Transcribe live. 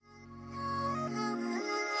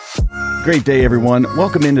Great day, everyone.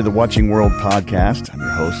 Welcome into the Watching World Podcast. I'm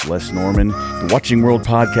your host, Les Norman. The Watching World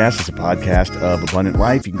Podcast is a podcast of Abundant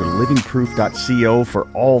Life. You can go to livingproof.co for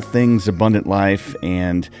all things Abundant Life.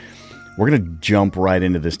 And we're going to jump right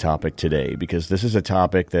into this topic today because this is a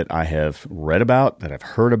topic that I have read about, that I've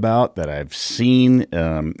heard about, that I've seen.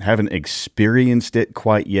 Haven't experienced it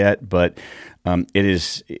quite yet, but it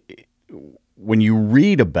is, when you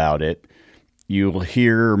read about it, you'll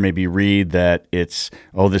hear or maybe read that it's,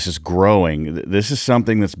 this is growing. This is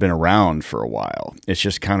something that's been around for a while. It's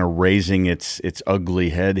just kind of raising its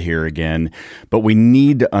ugly head here again. But we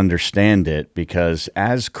need to understand it because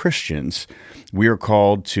as Christians, we are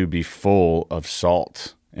called to be full of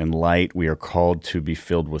salt and light. We are called to be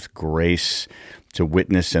filled with grace, to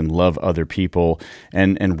witness and love other people,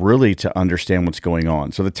 and really to understand what's going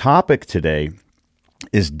on. So the topic today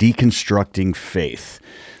is deconstructing faith.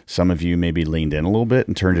 Some of you maybe leaned in a little bit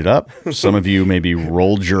and turned it up. Some of you maybe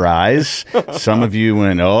rolled your eyes. Some of you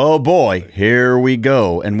went, oh boy, here we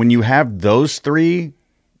go. And when you have those three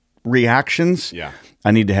reactions,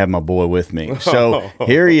 I need to have my boy with me. So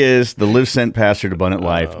here he is, the Live Sent pastor to Abundant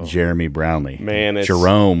Life, Jeremy Brownlee. Man,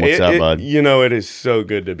 Jerome, what's up, bud? You know, it is so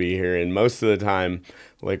good to be here. And most of the time,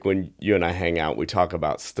 like when you and I hang out, we talk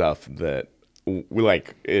about stuff that we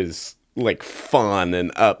like is like fun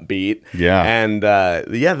and upbeat. Yeah. And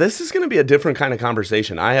this is going to be a different kind of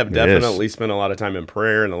conversation. I have definitely spent a lot of time in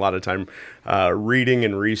prayer and a lot of time reading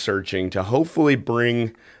and researching to hopefully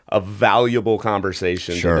bring a valuable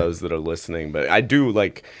conversation to those that are listening. But I do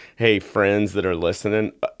hey, friends that are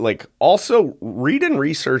listening, also read and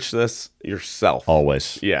research this yourself.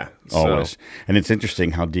 Always. Yeah. Always. And it's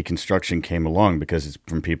interesting how deconstruction came along because it's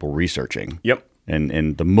from people researching. Yep.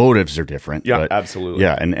 And the motives are different. Yeah, but absolutely.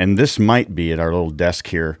 Yeah, and this might be at our little desk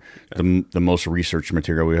here the most research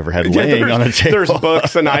material we've ever had laying on a table. There's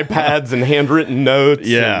books and iPads and handwritten notes.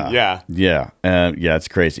 Yeah, it's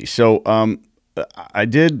crazy. So I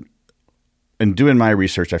did, in doing my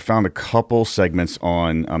research, I found a couple segments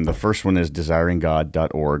on, the first one is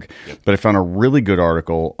desiringgod.org, but I found a really good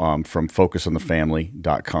article from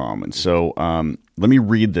focusonthefamily.com. And so let me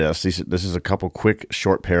read this. This is a couple quick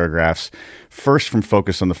short paragraphs. First from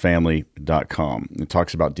focusonthefamily.com. It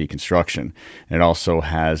talks about deconstruction. And it also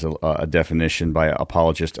has a definition by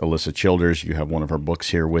apologist Alyssa Childers. You have one of her books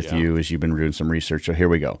here with you as you've been doing some research. So here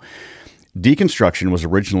we go. Deconstruction was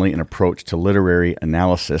originally an approach to literary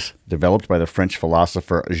analysis developed by the French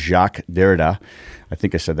philosopher Jacques Derrida, I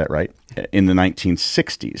think I said that right, in the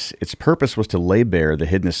 1960s. Its purpose was to lay bare the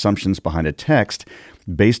hidden assumptions behind a text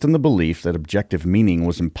based on the belief that objective meaning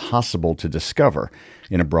was impossible to discover.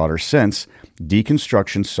 In a broader sense,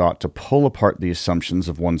 deconstruction sought to pull apart the assumptions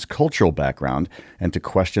of one's cultural background and to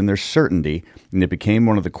question their certainty, and it became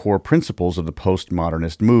one of the core principles of the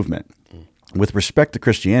postmodernist movement. With respect to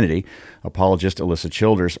Christianity, apologist Alyssa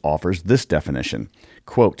Childers offers this definition,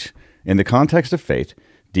 quote, "In the context of faith,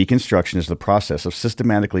 deconstruction is the process of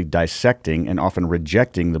systematically dissecting and often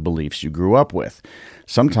rejecting the beliefs you grew up with.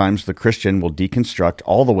 Sometimes the Christian will deconstruct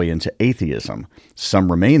all the way into atheism.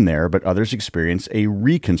 Some remain there, but others experience a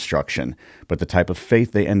reconstruction. But the type of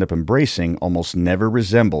faith they end up embracing almost never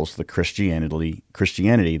resembles the Christianity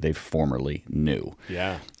they formerly knew."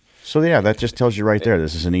 Yeah. So that just tells you right there,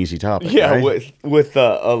 this is an easy topic. Yeah, right? with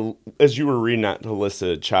as you were reading that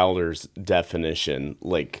Alyssa Childers' definition,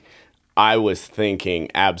 I was thinking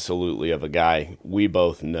absolutely of a guy we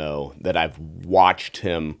both know that I've watched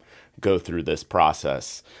him go through this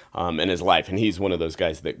process in his life, and he's one of those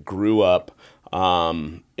guys that grew up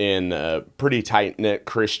in a pretty tight-knit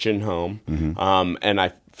Christian home, and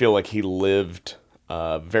I feel like he lived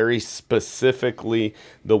very specifically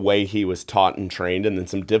the way he was taught and trained, and then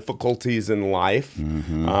some difficulties in life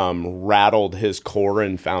rattled his core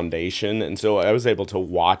and foundation. And so I was able to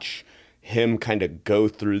watch him kind of go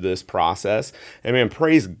through this process. And man,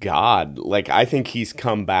 praise God. I think he's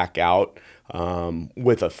come back out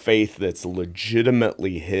with a faith that's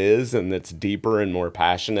legitimately his and that's deeper and more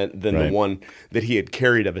passionate than the one that he had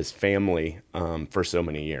carried of his family for so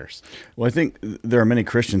many years. Well, I think there are many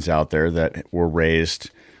Christians out there that were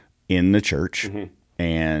raised in the church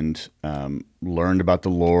and learned about the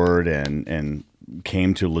Lord and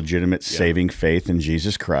came to legitimate saving faith in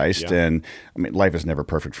Jesus Christ. And I mean, life is never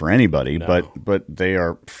perfect for anybody, but they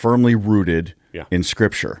are firmly rooted in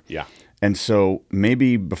Scripture. Yeah. And so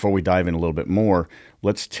maybe before we dive in a little bit more,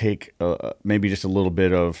 let's take maybe just a little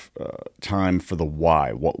bit of time for the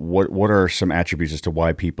why. What are some attributes as to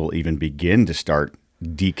why people even begin to start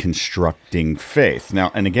deconstructing faith?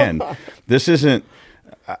 Now, and again, this isn't,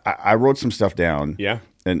 I wrote some stuff down. Yeah.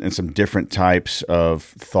 And some different types of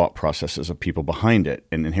thought processes of people behind it.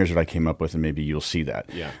 And here's what I came up with, and maybe you'll see that.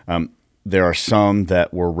 Yeah. There are some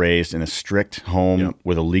that were raised in a strict home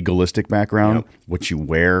with a legalistic background. What you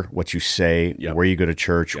wear, what you say, where you go to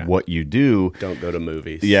church, what you do. Don't go to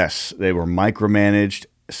movies. Yes, they were micromanaged.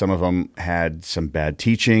 Some of them had some bad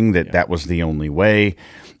teaching that was the only way.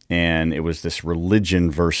 And it was this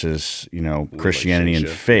religion versus, Christianity and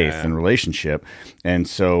faith and relationship. And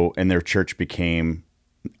so, and their church became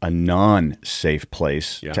a non-safe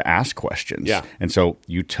place to ask questions. Yeah. And so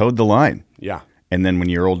you towed the line. Yeah. And then when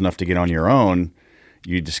you're old enough to get on your own,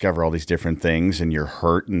 you discover all these different things and you're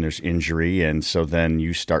hurt and there's injury. And so then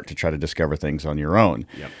you start to try to discover things on your own.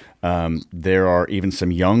 Yep. There are even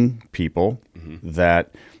some young people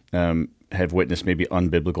that have witnessed maybe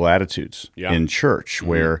unbiblical attitudes in church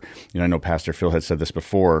where, I know Pastor Phil had said this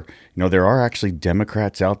before, there are actually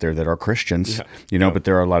Democrats out there that are Christians, but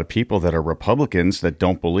there are a lot of people that are Republicans that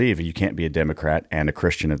don't believe you can't be a Democrat and a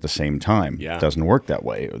Christian at the same time. Yeah. It doesn't work that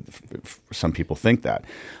way. Some people think that.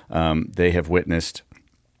 They have witnessed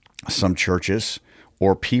some churches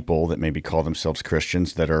or people that maybe call themselves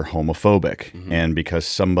Christians that are homophobic. And because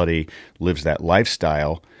somebody lives that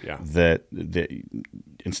lifestyle, that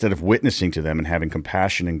instead of witnessing to them and having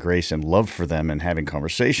compassion and grace and love for them and having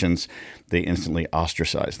conversations, they instantly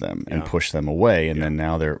ostracize them and push them away. And then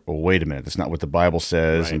now they're, well, wait a minute, that's not what the Bible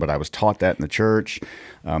says. But I was taught that in the church.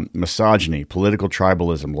 Misogyny, political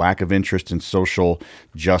tribalism, lack of interest in social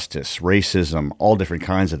justice, racism, all different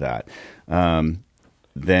kinds of that.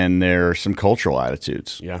 Then there are some cultural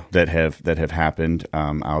attitudes that have happened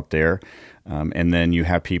out there. And then you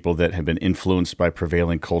have people that have been influenced by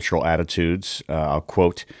prevailing cultural attitudes. I'll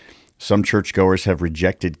quote, "Some churchgoers have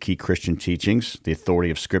rejected key Christian teachings, the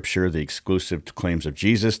authority of Scripture, the exclusive claims of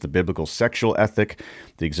Jesus, the biblical sexual ethic,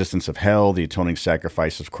 the existence of hell, the atoning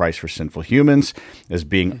sacrifice of Christ for sinful humans as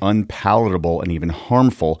being unpalatable and even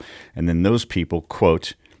harmful." And then those people,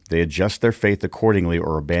 quote, "They adjust their faith accordingly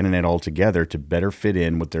or abandon it altogether to better fit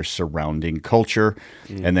in with their surrounding culture."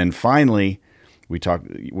 And then finally, we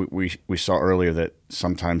saw earlier that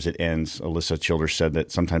sometimes it ends, Alyssa Childers said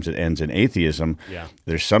that sometimes it ends in atheism.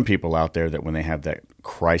 There's some people out there that when they have that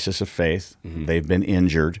crisis of faith, they've been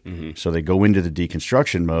injured, so they go into the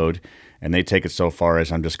deconstruction mode and they take it so far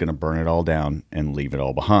as, I'm just going to burn it all down and leave it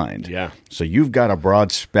all behind. So you've got a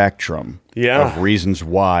broad spectrum of reasons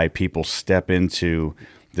why people step into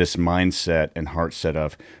this mindset and heart set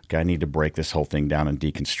of, okay, I need to break this whole thing down and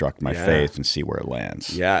deconstruct my faith and see where it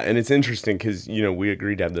lands. Yeah, and it's interesting because, we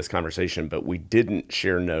agreed to have this conversation, but we didn't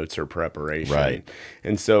share notes or preparation. Right.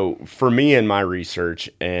 And so for me in my research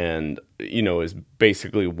and, is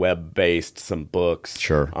basically web-based, some books,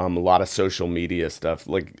 a lot of social media stuff.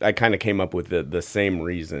 Like I kind of came up with the same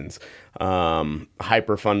reasons.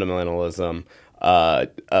 Hyper-fundamentalism,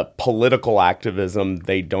 political activism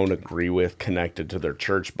they don't agree with connected to their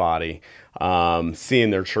church body, seeing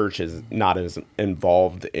their church is not as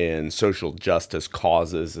involved in social justice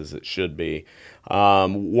causes as it should be.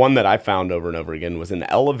 One that I found over and over again was an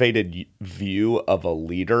elevated view of a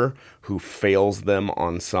leader who fails them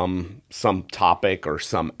on some topic or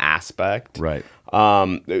some aspect. Right.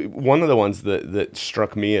 One of the ones that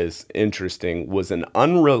struck me as interesting was an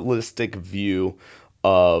unrealistic view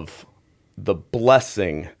of the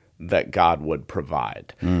blessing that God would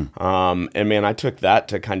provide. And man, I took that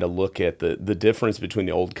to kind of look at the difference between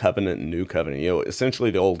the old covenant and new covenant. Essentially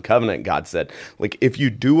the old covenant, God said, like, if you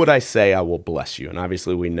do what I say, I will bless you. And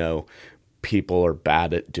obviously we know people are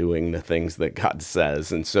bad at doing the things that God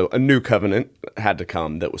says. And so a new covenant had to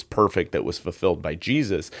come that was perfect, that was fulfilled by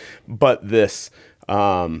Jesus. But this,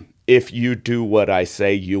 if you do what I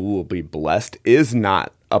say, you will be blessed, is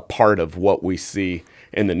not a part of what we see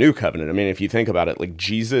in the new covenant. I mean, if you think about it, like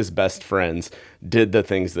Jesus' best friends did the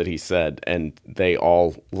things that he said, and they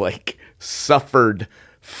all suffered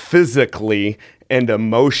physically and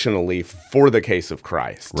emotionally for the case of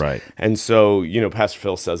Christ. Right. And so, Pastor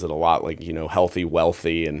Phil says it a lot, healthy,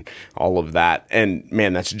 wealthy, and all of that. And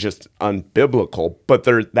man, that's just unbiblical. But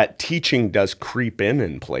that teaching does creep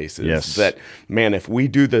in places that, man, if we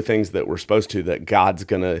do the things that we're supposed to, that God's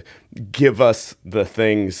going to give us the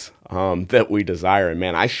things that we desire. And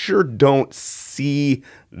man, I sure don't see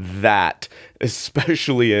that,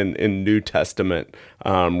 especially in New Testament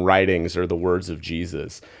writings or the words of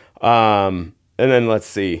Jesus. And then let's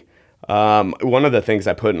see. One of the things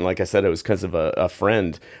I put in, like I said, it was because of a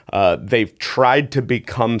friend. They've tried to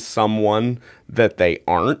become someone that they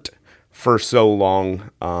aren't for so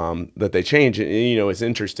long that they change. And, it's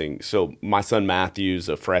interesting. So my son Matthew's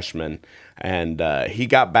a freshman, and he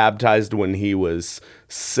got baptized when he was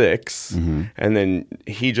 6, and then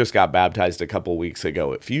he just got baptized a couple weeks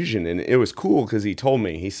ago at Fusion. And it was cool because he told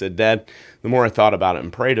me, he said, "Dad, the more I thought about it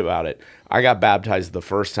and prayed about it, I got baptized the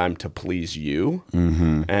first time to please you."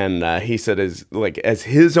 And he said, as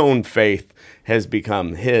his own faith has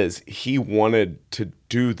become his, he wanted to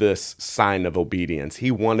do this sign of obedience.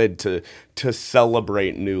 He wanted to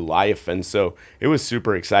celebrate new life. And so it was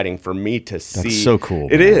super exciting for me to see. That's so cool.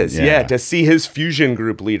 It man. is, yeah, to see his Fusion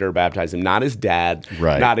group leader baptize him, not his dad,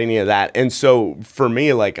 not any of that. And so for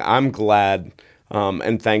me, I'm glad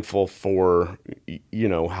and thankful for,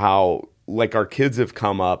 how our kids have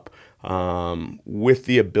come up with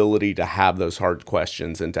the ability to have those hard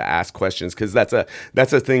questions and to ask questions, because that's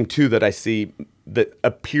a thing too that I see that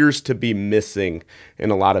appears to be missing in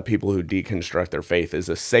a lot of people who deconstruct their faith, is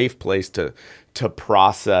a safe place to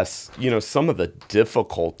process, some of the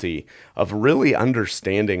difficulty of really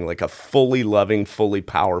understanding a fully loving, fully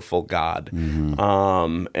powerful God.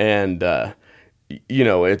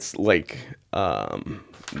 It's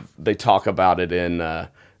they talk about it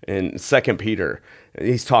in 2 Peter.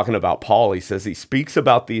 He's talking about Paul. He says he speaks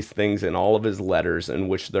about these things in all of his letters, in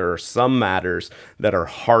which there are some matters that are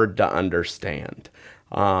hard to understand.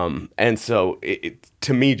 And so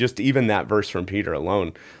to me, just even that verse from Peter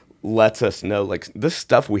alone lets us know, this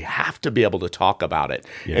stuff, we have to be able to talk about it.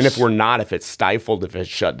 Yes. And if we're not, if it's stifled, if it's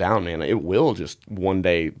shut down, man, it will just one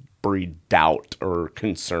day breed doubt or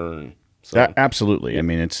concern. So, absolutely. I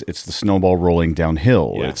mean, it's the snowball rolling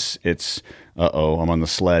downhill. Yeah. It's I'm on the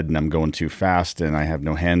sled and I'm going too fast and I have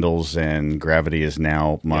no handles and gravity is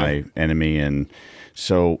now my enemy. And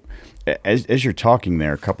so as you're talking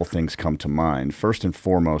there, a couple things come to mind. First and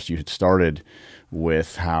foremost, you had started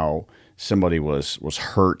with how somebody was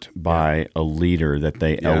hurt by a leader that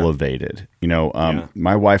they elevated.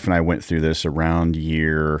 My wife and I went through this around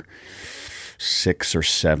year 6 or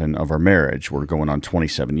 7 of our marriage. We're going on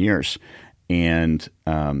 27 years. And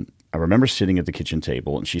I remember sitting at the kitchen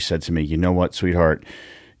table and she said to me, "You know what, sweetheart,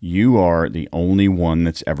 you are the only one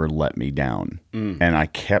that's ever let me down." And I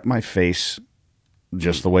kept my face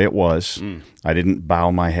just the way it was. I didn't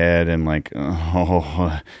bow my head and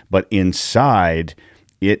but inside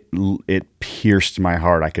it pierced my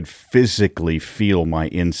heart. I could physically feel my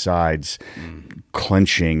insides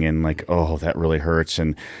clenching and that really hurts.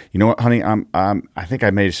 And you know what, honey, I think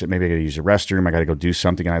maybe I got to use the restroom. I got to go do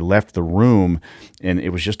something. And I left the room, and it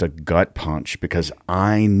was just a gut punch, because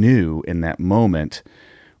I knew in that moment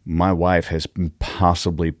my wife has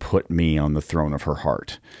possibly put me on the throne of her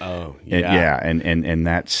heart. Oh, yeah. And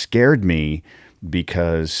that scared me,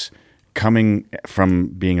 because coming from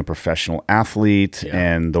being a professional athlete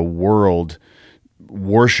and the world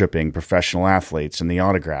worshiping professional athletes and the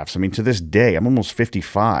autographs. I mean, to this day, I'm almost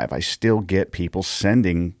 55. I still get people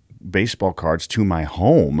sending baseball cards to my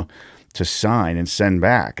home to sign and send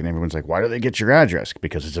back. And everyone's like, "Why do they get your address?"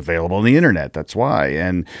 Because it's available on the internet. That's why.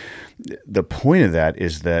 And the point of that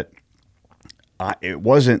is that it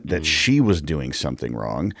wasn't that she was doing something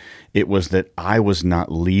wrong. It was that I was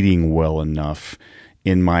not leading well enough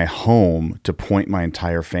in my home to point my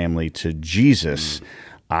entire family to Jesus.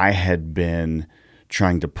 I had been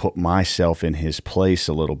trying to put myself in his place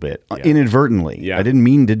a little bit, inadvertently. I didn't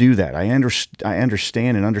mean to do that. I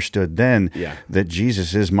understand and understood then that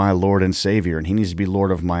Jesus is my Lord and Savior, and he needs to be Lord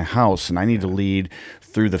of my house, and I need to lead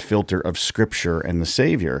through the filter of Scripture and the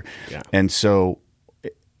Savior. And so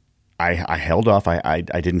I held off. I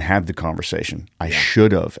didn't have the conversation. I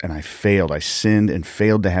should have, and I failed. I sinned and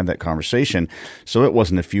failed to have that conversation. So it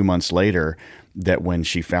wasn't a few months later that when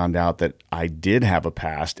she found out that I did have a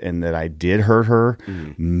past and that I did hurt her,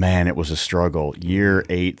 man, it was a struggle. Year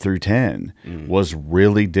 8 through 10 was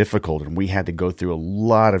really difficult, and we had to go through a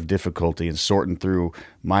lot of difficulty in sorting through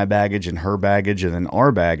my baggage and her baggage and then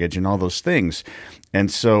our baggage and all those things. And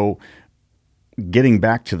so getting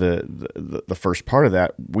back to the first part of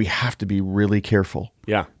that, we have to be really careful.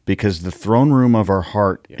 Yeah. Because the throne room of our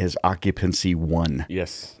heart is occupancy 1.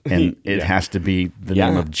 Yes. And it has to be the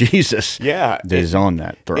name of Jesus that is on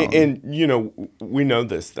that throne. And, we know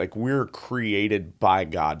this, we're created by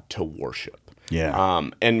God to worship. Yeah.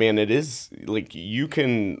 And man, it is you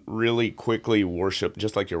can really quickly worship,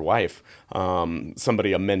 just like your wife,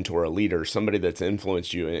 somebody, a mentor, a leader, somebody that's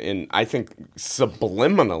influenced you. And I think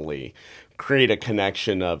subliminally create a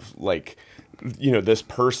connection of this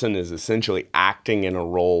person is essentially acting in a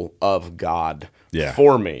role of God Yeah.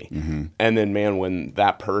 for me. And then, man, when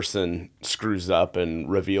that person screws up and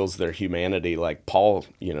reveals their humanity, like Paul,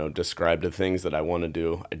 described the things that I want to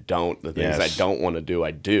do, I don't. The things Yes. I don't want to do,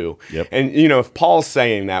 I do. Yep. And, if Paul's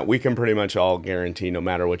saying that, we can pretty much all guarantee, no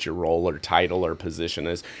matter what your role or title or position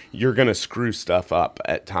is, you're going to screw stuff up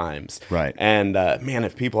at times. Right. And, man,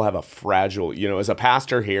 if people have a fragile, as a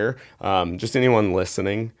pastor here, just anyone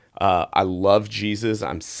listening, I love Jesus.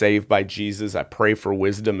 I'm saved by Jesus. I pray for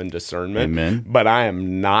wisdom and discernment. Amen. But I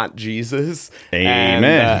am not Jesus. Amen.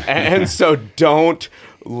 And so don't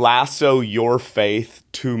lasso your faith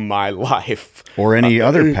to my life. Or any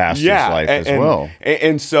other pastor's life as well.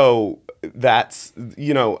 And so that's,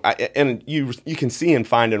 and you can see and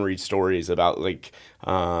find and read stories about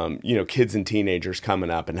kids and teenagers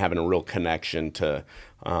coming up and having a real connection to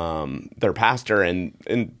their pastor, and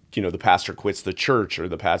the pastor quits the church, or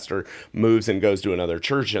the pastor moves and goes to another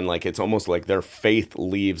church, and it's almost like their faith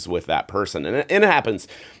leaves with that person. And it happens,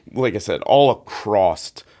 like I said, all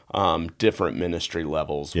across different ministry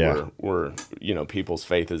levels where people's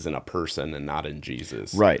faith is in a person and not in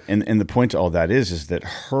Jesus. Right. And the point to all that is that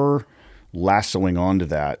her lassoing onto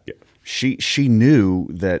that, she knew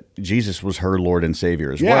that Jesus was her Lord and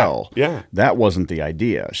Savior as well. Yeah. That wasn't the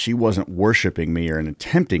idea. She wasn't worshiping me or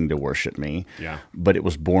attempting to worship me. Yeah. But it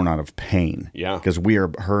was born out of pain. Yeah. Because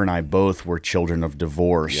her and I both were children of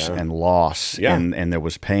divorce and loss, and there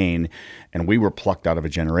was pain, and we were plucked out of a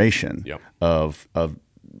generation of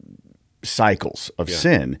cycles of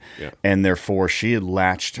sin. And therefore she had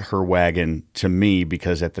latched her wagon to me,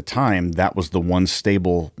 because at the time that was the one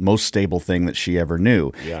most stable thing that she ever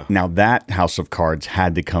knew. Now that house of cards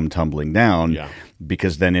had to come tumbling down,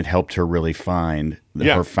 because then it helped her really find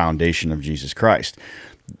her foundation of Jesus Christ.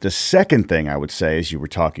 The second thing I would say, as you were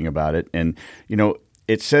talking about it, and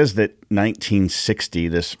it says that 1960,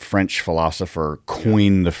 this French philosopher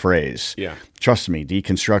coined the phrase. Trust me,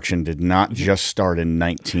 deconstruction did not just start in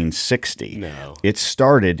 1960. No. It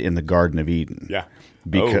started in the Garden of Eden.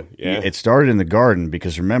 It started in the garden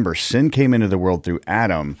because, remember, sin came into the world through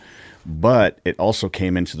Adam, but it also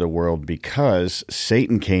came into the world because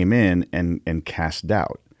Satan came in and cast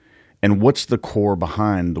doubt. And what's the core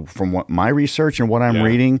behind, from what my research and what I'm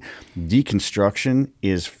reading, deconstruction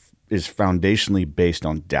is foundationally based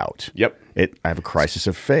on doubt. I have a crisis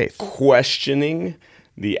of faith. Questioning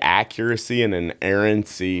the accuracy and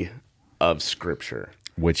inerrancy of Scripture,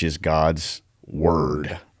 which is God's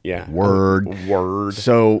word. Word.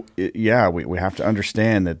 So, we have to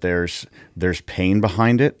understand that there's pain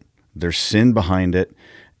behind it, there's sin behind it,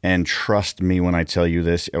 and trust me when I tell you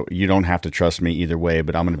this. You don't have to trust me either way,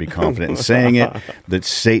 but I'm going to be confident in saying it, that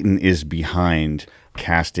Satan is behind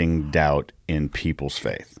casting doubt in people's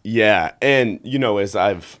faith. Yeah, and as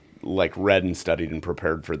I've read and studied and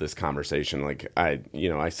prepared for this conversation,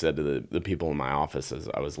 I said to the people in my office as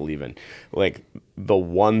I was leaving, the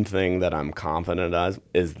one thing that I'm confident of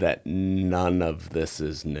is that none of this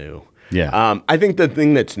is new. I think the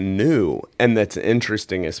thing that's new and that's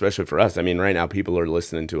interesting, especially for us, right now people are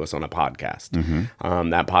listening to us on a podcast.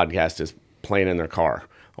 That podcast is playing in their car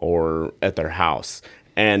or at their house.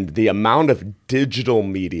 And the amount of digital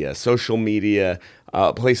media, social media,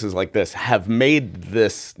 places like this have made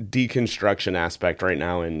this deconstruction aspect right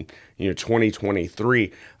now in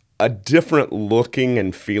 2023 a different looking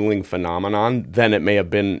and feeling phenomenon than it may have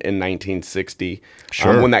been in 1960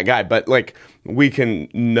 when that guy. But we can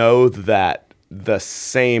know that the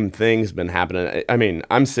same thing's been happening.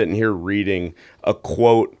 I'm sitting here reading a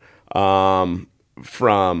quote from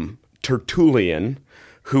Tertullian,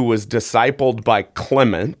 who was discipled by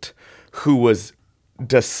Clement, who was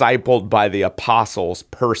discipled by the apostles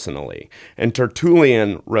personally. And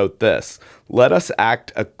Tertullian wrote this: "Let us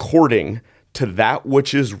act according to that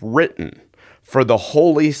which is written. For the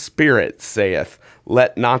Holy Spirit saith,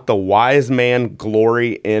 let not the wise man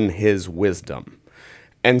glory in his wisdom."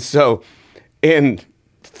 And so in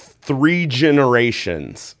 3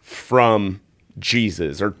 generations from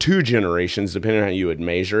Jesus, or 2 generations, depending on how you would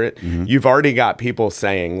measure it, you've already got people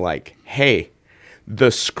saying hey,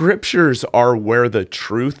 the Scriptures are where the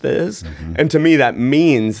truth is. And to me, that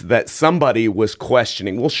means that somebody was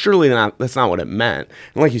questioning, well, surely that's not what it meant.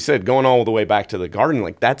 And like you said, going all the way back to the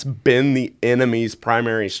garden, that's been the enemy's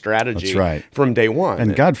primary strategy from day one.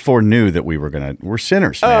 And God foreknew that we're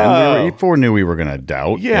sinners, man. He foreknew we were going to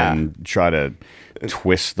doubt and try to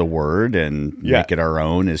twist the word and make it our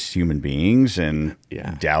own as human beings, and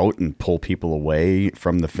doubt and pull people away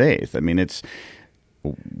from the faith.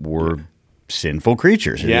 We're sinful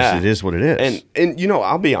creatures. It is what it is. And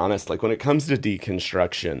I'll be honest, like when it comes to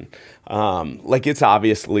deconstruction, like it's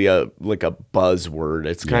obviously a buzzword.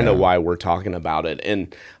 It's kind of why we're talking about it.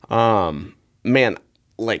 And man,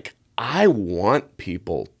 like I want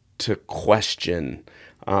people to question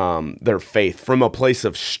their faith from a place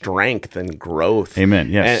of strength and growth. Amen.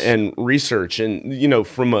 Yes. And research. And,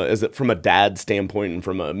 from a dad standpoint and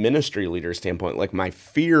from a ministry leader standpoint, like my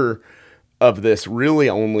fear of this really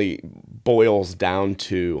only boils down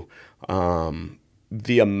to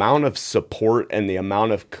the amount of support and the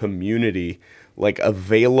amount of community like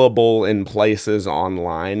available in places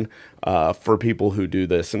online for people who do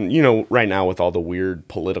this. And, right now with all the weird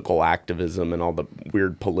political activism and all the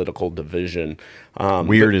weird political division.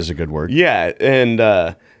 Weird is a good word. Yeah. And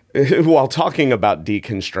while talking about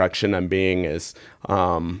deconstruction, I'm being as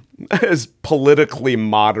politically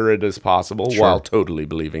moderate as possible while totally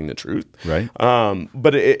believing the truth. Right.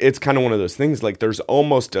 But it's kind of one of those things, like there's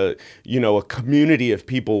almost a community of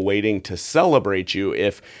people waiting to celebrate you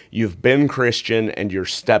if you've been Christian and you're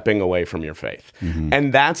stepping away from your faith. Mm-hmm.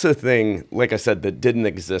 And that's a thing, like I said, that didn't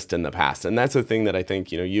exist in the past. And that's a thing that I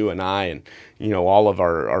think, you and I and, all of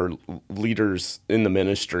our leaders in the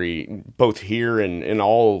ministry, both here and in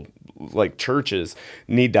all like churches,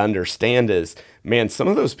 need to understand is, man, some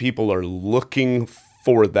of those people are looking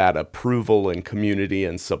for that approval and community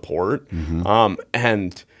and support. Mm-hmm.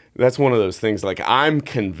 And that's one of those things, like I'm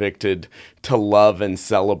convicted to love and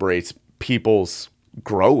celebrate people's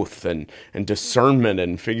growth and discernment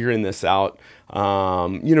and figuring this out,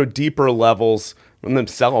 deeper levels from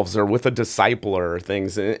themselves or with a discipler or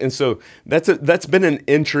things. And so that's been an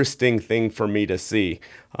interesting thing for me to see.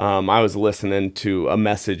 I was listening to a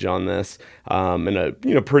message on this, and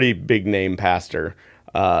a pretty big name pastor,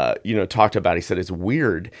 talked about, he said, it's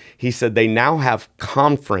weird. He said they now have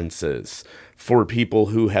conferences for people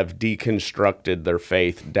who have deconstructed their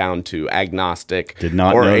faith down to agnostic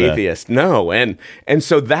or atheist. That. No. And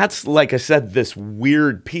so that's, like I said, this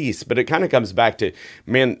weird piece, but it kind of comes back to,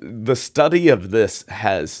 man, the study of this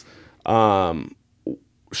has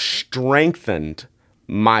strengthened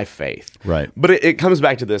my faith. Right. But it comes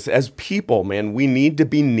back to this. As people, man, we need to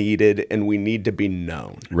be needed and we need to be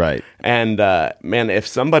known. Right. And, man, if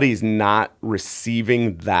somebody's not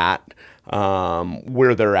receiving that,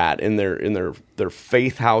 where they're at in their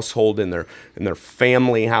faith household, in their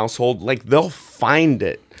family household, like they'll find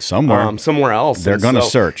it somewhere else. They're going to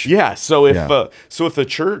search. Yeah. So if the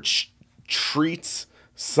church treats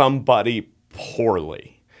somebody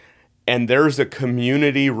poorly and there's a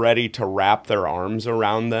community ready to wrap their arms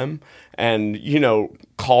around them and,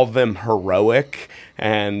 call them heroic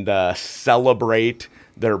and celebrate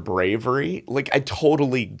their bravery, like I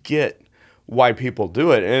totally get why people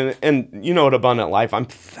do it. And at Abundant Life, I'm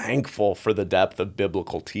thankful for the depth of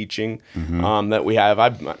biblical teaching that we have.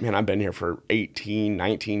 I've been here for 18,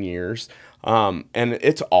 19 years. And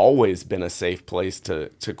it's always been a safe place to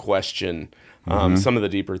question some of the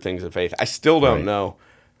deeper things of faith. I still don't know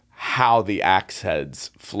how the axe head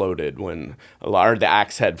floated when Elijah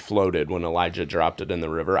dropped it in the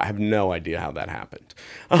river. I have no idea how that happened.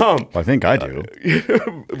 I think I do.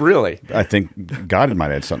 Really? I think God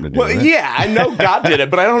might have something to do with it. Yeah, I know God did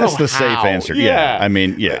it, but I don't know how. That's the safe answer. Yeah. I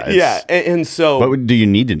mean, yeah. Yeah, and so... But do you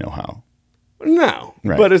need to know how? No.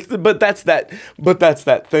 Right. But that's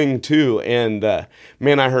that thing too. And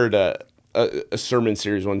man, I heard a sermon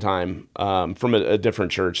series one time from a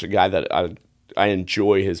different church, a guy that I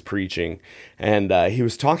enjoy his preaching. And he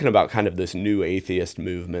was talking about kind of this new atheist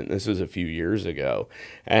movement. This was a few years ago.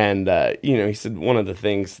 And, he said one of the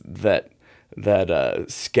things that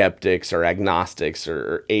skeptics or agnostics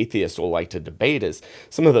or atheists will like to debate is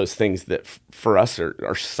some of those things that for us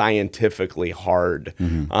are scientifically hard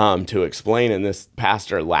to explain. And this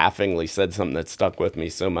pastor laughingly said something that stuck with me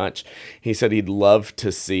so much. He said he'd love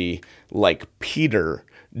to see, like, Peter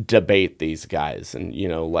debate these guys and,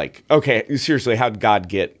 okay, seriously, how'd God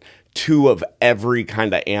get 2 of every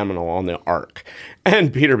kind of animal on the ark?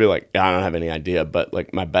 And Peter be like, I don't have any idea, but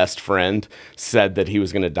like my best friend said that he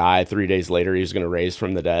was going to die 3 days later. He was going to raise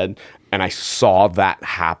from the dead. And I saw that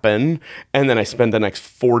happen. And then I spent the next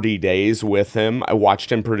 40 days with him. I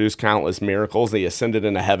watched him produce countless miracles. He ascended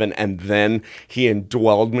into heaven. And then he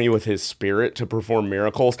indwelled me with his spirit to perform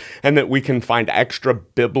miracles. And that we can find extra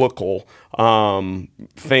biblical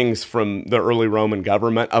things from the early Roman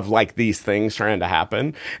government of like these things trying to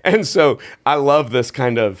happen. And so I love this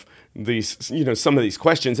kind of these, some of these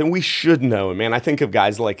questions, and we should know, man. I think of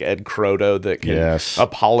guys like Ed Croto that can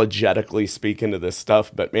apologetically speak into this stuff,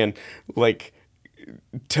 but man, like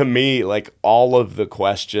to me, like all of the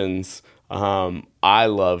questions, I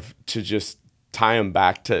love to just tie them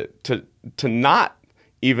back to to not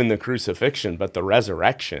even the crucifixion, but the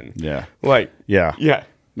resurrection. Yeah. Like, Yeah. yeah.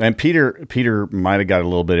 And Peter might have got a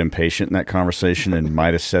little bit impatient in that conversation and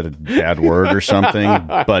might have said a bad word or something,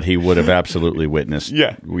 but he would have absolutely witnessed.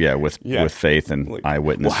 With faith and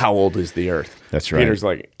eyewitness. Well, how old is the earth? That's right. Peter's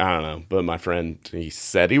like, I don't know, but my friend, he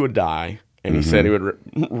said he would die, and he said he would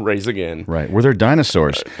raise again. Right. Were there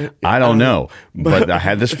dinosaurs? I don't know, but I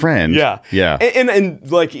had this friend. Yeah. Yeah. And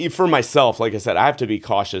like for myself, like I said, I have to be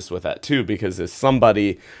cautious with that too, because as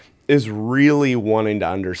somebody is really wanting to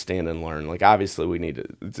understand and learn, like obviously we need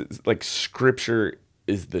to, like Scripture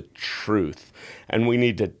is the truth, and we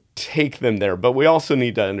need to take them there, but we also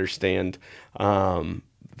need to understand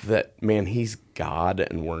that, man, he's God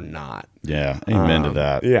and we're not. Yeah, amen to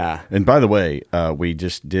that. Yeah. And by the way, we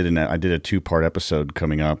just did I did a 2-part episode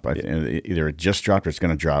coming up. Either it just dropped or it's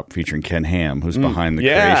going to drop, featuring Ken Ham, who's behind the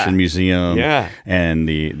Creation Museum and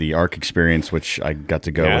the Ark Experience, which I got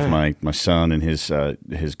to go with my son and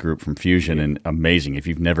his group from Fusion, and amazing. If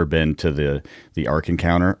you've never been to the Ark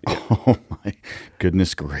Encounter, oh my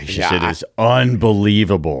goodness gracious, it is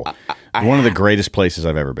unbelievable. One of the greatest places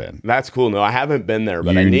I've ever been. That's cool. No, I haven't been there,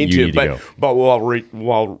 but I need to. But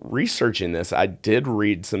while researching this, I did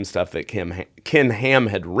read some stuff that Ken Ham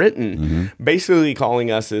had written, basically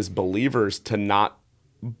calling us as believers to not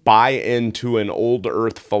buy into an old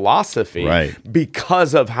earth philosophy,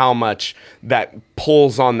 because of how much that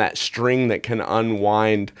pulls on that string that can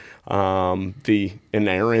unwind the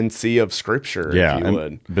inerrancy of Scripture. Yeah, if you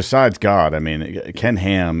would. Besides God, I mean, Ken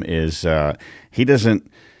Ham is he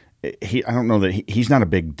doesn't. I don't know that he's not a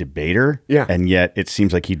big debater, and yet it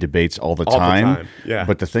seems like he debates all the time. Yeah.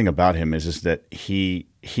 But the thing about him is that he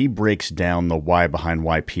breaks down the why behind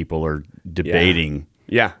why people are debating,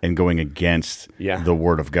 and going against the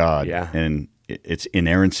Word of God, and it's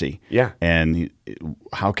inerrancy. Yeah. And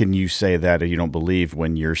how can you say that if you don't believe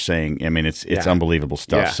when you're saying, I mean, it's unbelievable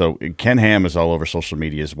stuff. Yeah. So Ken Ham is all over social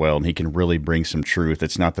media as well, and he can really bring some truth.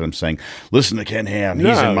 It's not that I'm saying, listen to Ken Ham,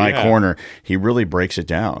 he's in my corner. He really breaks it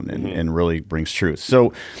down and really brings truth.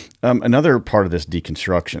 So another part of this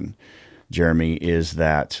deconstruction, Jeremy, is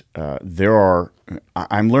that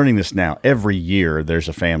I'm learning this now. Every year there's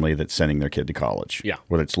a family that's sending their kid to college,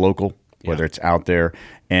 whether it's local, whether it's out there,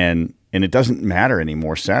 and it doesn't matter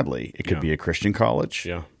anymore, sadly. It could be a Christian college.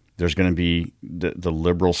 Yeah. There's going to be the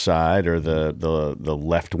liberal side or the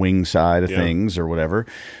left-wing side of things or whatever.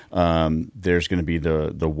 There's going to be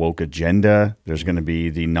the woke agenda. There's going to be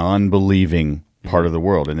the non-believing part of the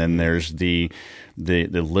world. And then there's the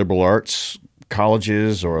liberal arts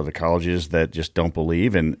colleges or the colleges that just don't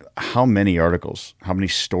believe. And how many articles, how many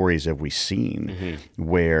stories have we seen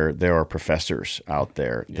where there are professors out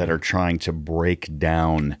there that are trying to break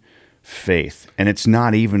down faith? And it's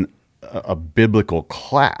not even a biblical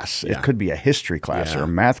class. It could be a history class or a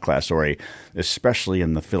math class, or especially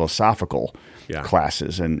in the philosophical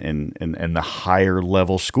classes and the higher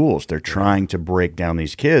level schools. They're trying to break down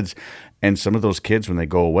these kids. And some of those kids, when they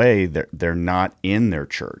go away, they're not in their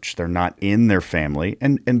church. They're not in their family.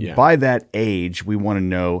 And by that age, we want to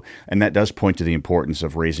know, and that does point to the importance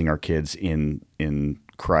of raising our kids in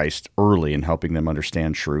Christ early and helping them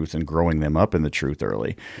understand truth and growing them up in the truth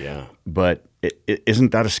early. Yeah. But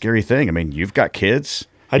isn't that a scary thing? I mean, you've got kids.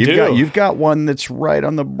 You've got one that's right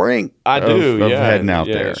on the brink. Of heading out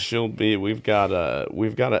there. She'll be. We've got a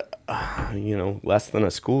less than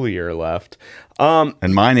a school year left.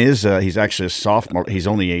 And mine is he's actually a sophomore. He's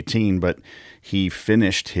only 18, but he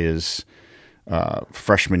finished his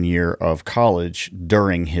freshman year of college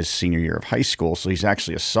during his senior year of high school. So he's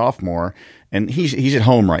actually a sophomore, and he's at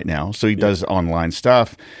home right now. So he does online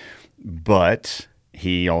stuff, but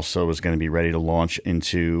he also is going to be ready to launch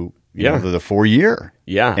into the 4-year.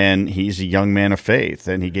 Yeah. And he's a young man of faith,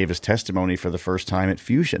 and he gave his testimony for the first time at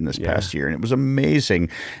Fusion this past year, and it was amazing.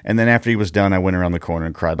 And then after he was done, I went around the corner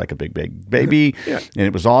and cried like a big baby, and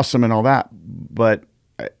it was awesome and all that. But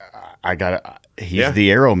I got he's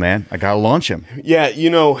the arrow, man. I got to launch him. Yeah,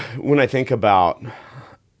 when I think about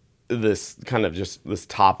this kind of just this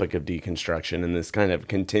topic of deconstruction and this kind of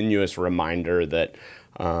continuous reminder that,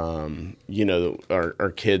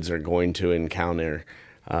 our kids are going to encounter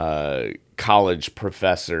college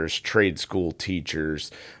professors, trade school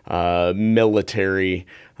teachers, military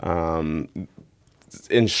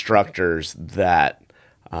instructors that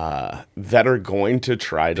are going to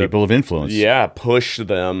try to people of influence, push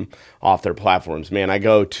them off their platforms. Man, I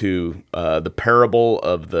go to the parable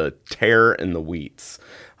of the tare and the wheats.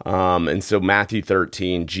 And so Matthew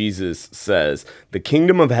 13, Jesus says, "The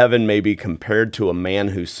kingdom of heaven may be compared to a man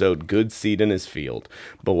who sowed good seed in his field.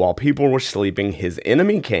 But while people were sleeping, his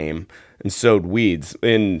enemy came and sowed weeds."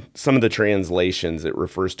 In some of the translations, it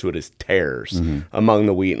refers to it as tares among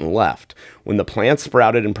the wheat and left. When the plants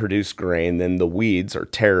sprouted and produced grain, then the weeds or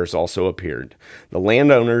tares also appeared. The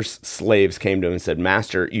landowner's slaves came to him and said,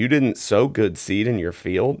 "Master, you didn't sow good seed in your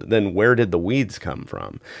field? Then where did the weeds come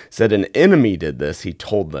from?" Said, "An enemy did this," he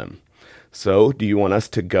told them. "So, do you want us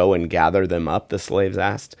to go and gather them up?" the slaves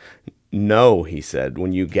asked. "No," he said.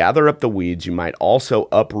 "When you gather up the weeds, you might also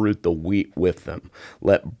uproot the wheat with them.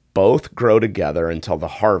 Let both grow together until the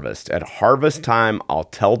harvest. At harvest time, I'll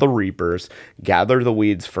tell the reapers, gather the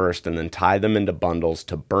weeds first and then tie them into bundles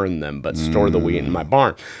to burn them, but store the wheat in my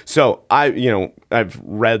barn." So I've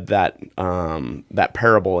read that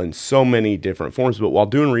parable in so many different forms, but while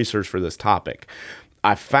doing research for this topic,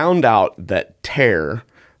 I found out that tare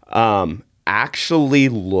actually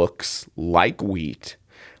looks like wheat.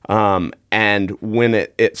 And when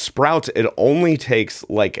it sprouts, it only takes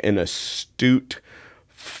like an astute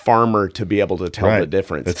farmer to be able to tell the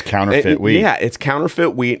difference. It's counterfeit wheat. Yeah, it's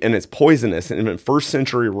counterfeit wheat and it's poisonous. And in first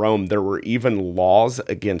century Rome, there were even laws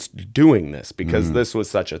against doing this because this was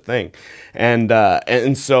such a thing. And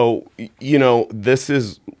so, this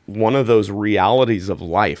is one of those realities of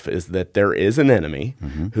life, is that there is an enemy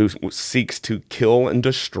who seeks to kill and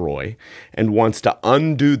destroy and wants to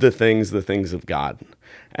undo the things of God.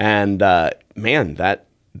 And man,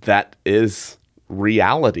 that is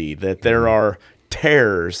reality, that there are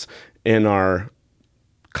tares in our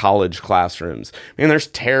college classrooms. Man, there's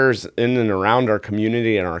tares in and around our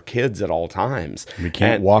community and our kids at all times. We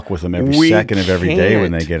can't walk with them every second of every day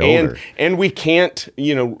when they get older. And we can't,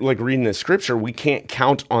 like reading the scripture, we can't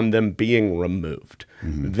count on them being removed.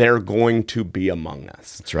 They're going to be among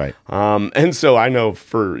us. That's right. And so I know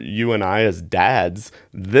for you and I as dads,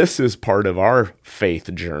 this is part of our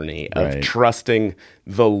faith journey of trusting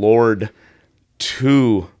the Lord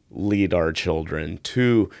to lead our children,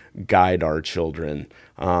 to guide our children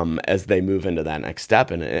as they move into that next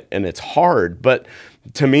step. And it's hard, but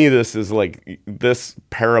to me, this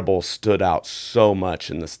parable stood out so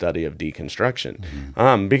much in the study of deconstruction.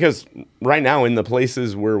 Because right now in the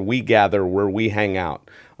places where we gather, where we hang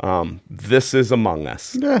out, this is among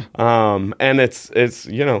us. Yeah. And it's,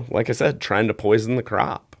 like I said, trying to poison the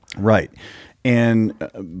crop. Right. And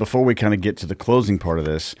before we kind of get to the closing part of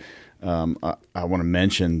this, I want to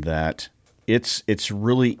mention that it's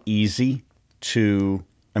really easy to,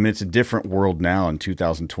 it's a different world now in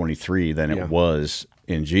 2023 than it was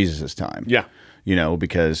in Jesus' time. Yeah.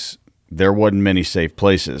 Because there wasn't many safe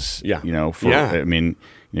places. Yeah.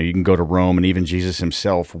 You can go to Rome, and even Jesus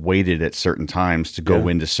himself waited at certain times to go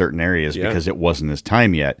into certain areas because it wasn't his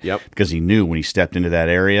time yet. Yep. Because he knew when he stepped into that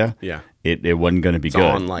area, it wasn't going to be good.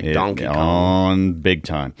 On like Donkey Kong. On big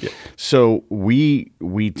time. Yeah. So we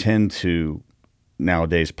tend to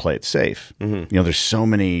nowadays play it safe. There's so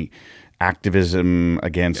many activism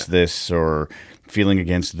against this or feeling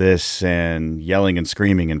against this and yelling and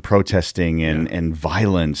screaming and protesting and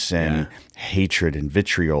violence and hatred and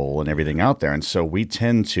vitriol and everything out there. And so we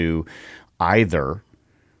tend to either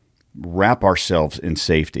wrap ourselves in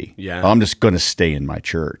safety. Yeah. I'm just going to stay in my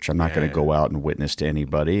church. I'm not going to go out and witness to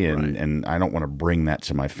anybody, and I don't want to bring that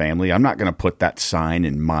to my family. I'm not going to put that sign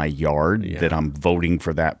in my yard that I'm voting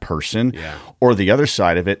for that person. Yeah. Or the other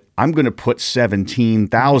side of it, I'm going to put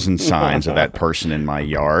 17,000 signs of that person in my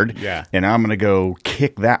yard, and I'm going to go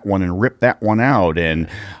kick that one and rip that one out. And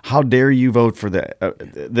how dare you vote for that?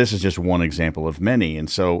 This is just one example of many. And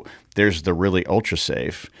so there's the really ultra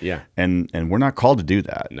safe. Yeah. And we're not called to do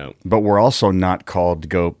that. No. But we're also not called to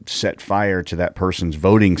go set fire to that person's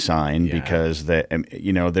voting sign because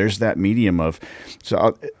there's that medium of.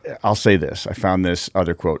 So I'll say this. I found this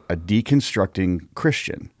other quote: "A deconstructing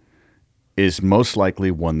Christian is most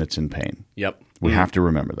likely one that's in pain." Yep. We have to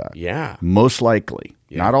remember that. Yeah. Most likely.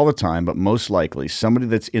 Yeah. Not all the time, but most likely. Somebody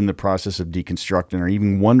that's in the process of deconstructing or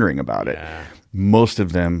even wondering about it, most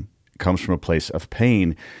of them comes from a place of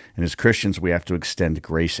pain. And as Christians, we have to extend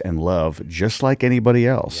grace and love just like anybody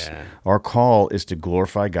else. Yeah. Our call is to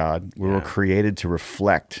glorify God. We were created to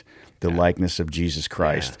reflect the likeness of Jesus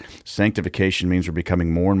Christ. Yeah. Sanctification means we're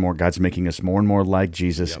becoming more and more, God's making us more and more like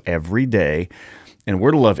Jesus every day. And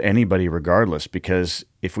we're to love anybody regardless, because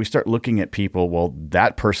if we start looking at people, well,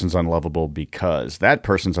 that person's unlovable because,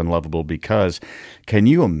 can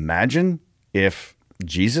you imagine if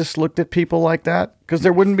Jesus looked at people like that? Because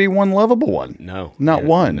there wouldn't be one lovable one. No. Not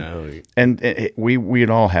one. No. And we'd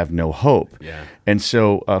all have no hope. Yeah. And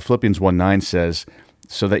so Philippians 1:9 says,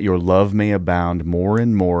 so that your love may abound more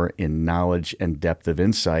and more in knowledge and depth of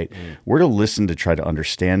insight. We're to listen to try to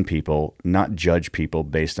understand people, not judge people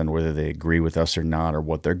based on whether they agree with us or not or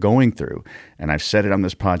what they're going through. And I've said it on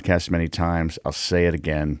this podcast many times. I'll say it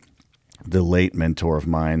again. The late mentor of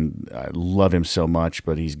mine, I love him so much,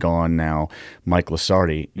 but he's gone now, Mike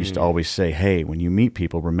Lasardi, used to always say, hey, when you meet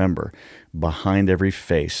people, remember, behind every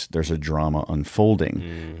face, there's a drama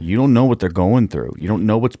unfolding. You don't know what they're going through. You don't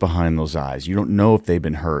know what's behind those eyes. You don't know if they've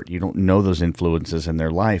been hurt. You don't know those influences in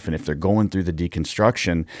their life. And if they're going through the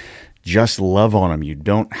deconstruction, just love on them. You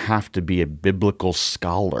don't have to be a biblical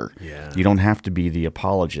scholar. Yeah. You don't have to be the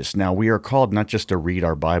apologist. Now, we are called not just to read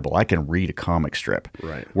our Bible. I can read a comic strip.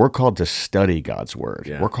 Right. We're called to study God's word.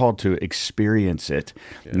 Yeah. We're called to experience it,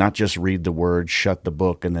 not just read the word, shut the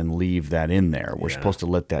book, and then leave that in there. We're supposed to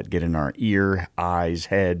let that get in our ear, eyes,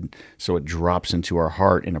 head, so it drops into our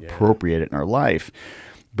heart and appropriate it in our life.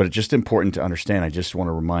 But it's just important to understand. I just want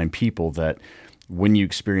to remind people that when you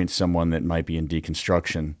experience someone that might be in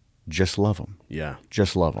deconstruction, just love them. Yeah.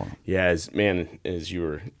 Just love them. Yeah, as you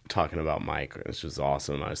were talking about Mike, this was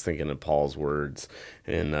awesome. I was thinking of Paul's words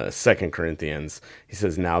in 2 Corinthians. He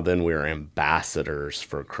says, now then we are ambassadors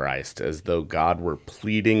for Christ, as though God were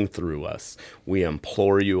pleading through us. We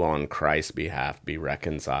implore you on Christ's behalf, be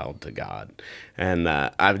reconciled to God. And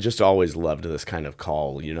I've just always loved this kind of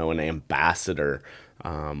call. An ambassador,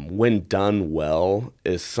 when done well,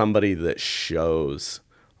 is somebody that shows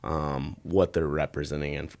what they're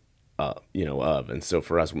representing and of. And so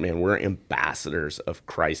for us, man, we're ambassadors of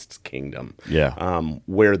Christ's kingdom. Yeah.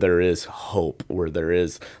 Where there is hope, where there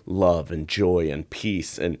is love and joy and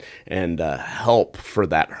peace and help for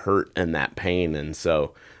that hurt and that pain. And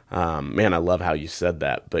so, man, I love how you said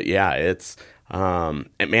that. But yeah, it's, and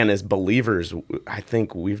man, as believers, I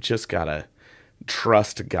think we've just got to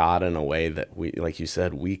trust God in a way that we, like you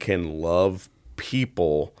said, we can love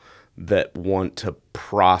people that want to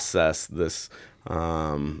process this,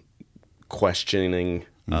 questioning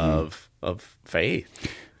of faith.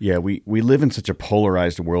 Yeah, we live in such a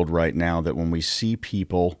polarized world right now that when we see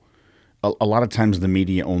people, a lot of times the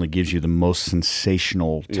media only gives you the most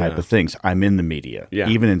sensational type of things. I'm in the media. Yeah.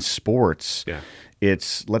 Even in sports, Yeah.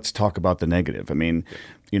 it's let's talk about the negative. I mean,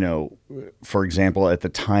 for example, at the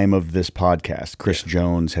time of this podcast, Chris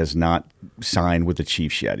Jones has not signed with the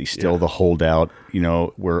Chiefs yet. He's still the holdout.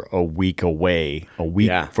 We're a week away,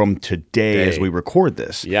 from today as we record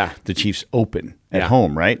this. Yeah. The Chiefs open at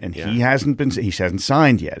home, right? And he hasn't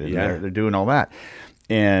signed yet, and they're doing all that.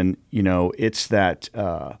 And it's that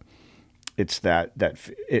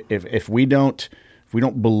if we don't.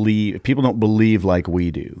 If people don't believe like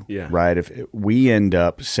we do, right? If we end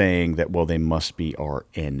up saying that, well, they must be our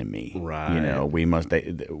enemy, right? We must.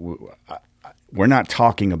 We're not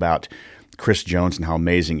talking about Chris Jones and how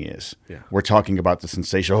amazing he is. Yeah. We're talking about the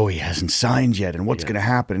sensation. Oh, he hasn't signed yet, and what's going to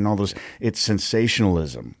happen, and all those. It's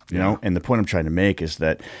sensationalism, you know. And the point I'm trying to make is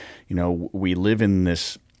that, we live in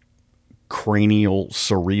this cranial,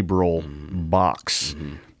 cerebral box.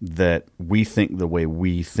 That we think the way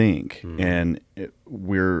we think, and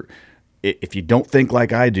if you don't think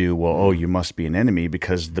like I do, well, you must be an enemy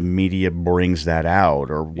because the media brings that out,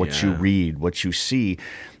 or what you read, what you see,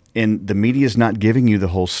 and the media is not giving you the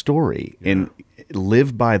whole story. And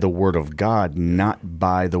live by the word of God, not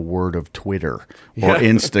by the word of Twitter or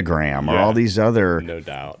Instagram or all these other, no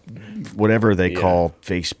doubt, whatever they call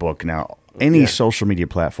Facebook now. Any social media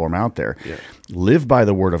platform out there, live by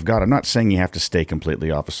the word of God. I'm not saying you have to stay completely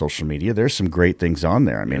off of social media. There's some great things on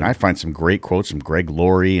there. I mean, I find some great quotes from Greg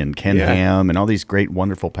Laurie and Ken Ham and all these great,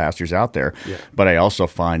 wonderful pastors out there. But I also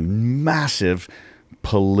find massive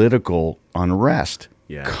political unrest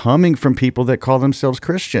coming from people that call themselves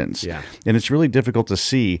Christians. And it's really difficult to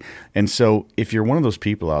see. And so if you're one of those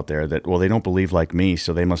people out there that, well, they don't believe like me,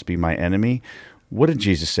 so they must be my enemy. What did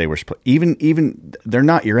Jesus say? Even they're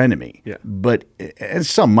not your enemy, but and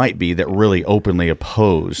some might be that really openly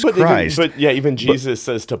oppose Christ. Even Jesus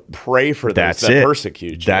says to pray for those that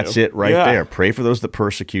persecute you. That's it right there. Pray for those that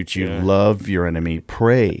persecute you. Love your enemy.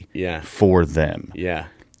 Pray for them.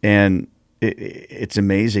 And it's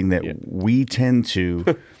amazing that we tend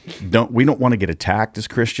to don't want to get attacked as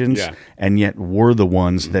Christians, and yet we're the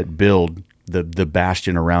ones that build the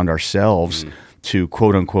bastion around ourselves. To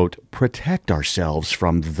quote unquote protect ourselves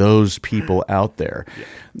from those people out there.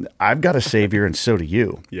 I've got a savior, and so do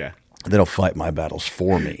you. That'll fight my battles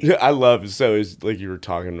for me. I love so it's like you were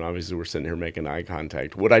talking. Obviously, we're sitting here making eye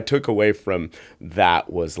contact. What I took away from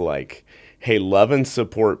that was like hey, love and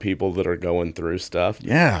support people that are going through stuff.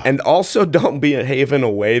 Yeah. And also don't behave in a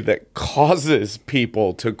way that causes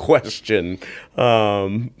people to question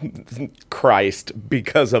Christ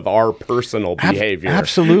because of our personal behavior.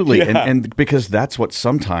 Absolutely. Yeah. And because that's what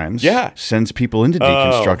sometimes Yeah. sends people into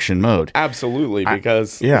deconstruction mode. Absolutely.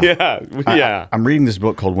 Because, yeah. yeah. I'm reading this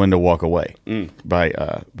book called When to Walk Away by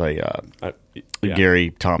Yeah. Gary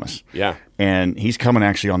Thomas. Yeah. And he's coming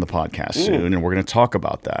actually on the podcast soon, and we're going to talk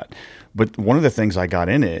about that. But one of the things I got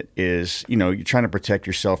in it is, you're trying to protect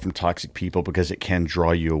yourself from toxic people because it can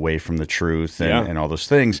draw you away from the truth and all those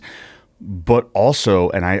things. But also,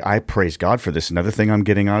 and I praise God for this, another thing I'm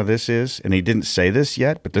getting out of this is, and he didn't say this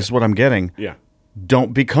yet, but this is what I'm getting. Yeah.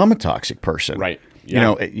 Don't become a toxic person. Right.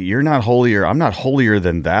 Yeah. You're not holier. I'm not holier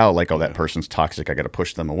than thou. Like, oh, that person's toxic. I got to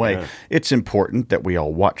push them away. Yeah. It's important that we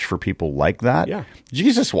all watch for people like that. Yeah.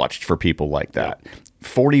 Jesus watched for people like that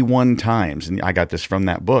 41 times. And I got this from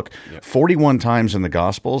that book. 41 times in the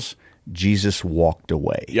Gospels, Jesus walked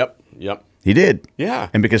away. Yep. He did. Yeah.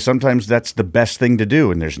 And because sometimes that's the best thing to do.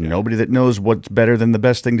 And there's nobody that knows what's better than the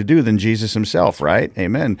best thing to do than Jesus himself, right?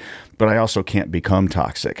 Amen. But I also can't become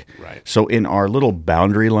toxic. Right. So in our little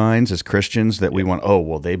boundary lines as Christians that we want,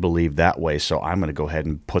 they believe that way, so I'm going to go ahead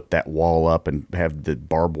and put that wall up and have the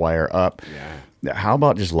barbed wire up. Yeah. How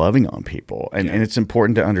about just loving on people? And it's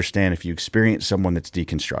important to understand if you experience someone that's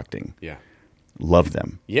deconstructing. Yeah. Love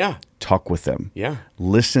them. Yeah. Talk with them. Yeah.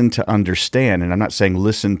 Listen to understand. And I'm not saying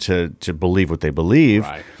listen to believe what they believe,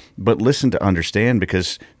 Right. but listen to understand,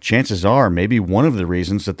 because chances are maybe one of the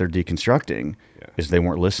reasons that they're deconstructing is they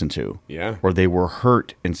weren't listened to. Yeah. Or they were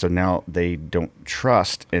hurt, and so now they don't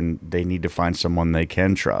trust, and they need to find someone they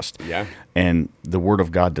can trust. Yeah. And the Word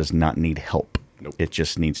of God does not need help. Nope. It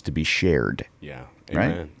just needs to be shared. Yeah.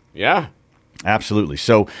 Right? Amen. Yeah. Absolutely.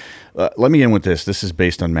 So let me end with this. This is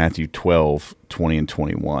based on Matthew 12, 20 and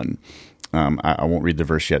 21. I won't read the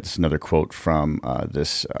verse yet. This is another quote from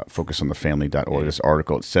this focusonthefamily.org, this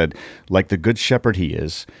article. It said, like the good shepherd he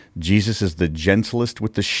is, Jesus is the gentlest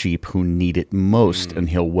with the sheep who need it most, and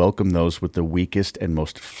he'll welcome those with the weakest and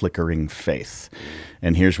most flickering faith.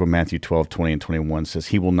 And here's what Matthew 12, 20 and 21 says,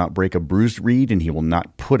 he will not break a bruised reed, and he will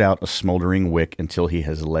not put out a smoldering wick until he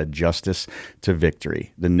has led justice to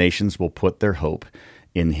victory. The nations will put their hope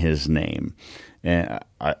in his name. And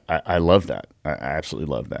I love that. I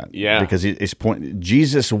absolutely love that. Yeah. Because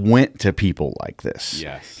Jesus went to people like this.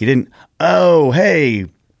 Yes. He didn't, hey,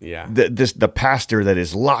 Yeah. the pastor that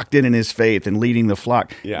is locked in his faith and leading the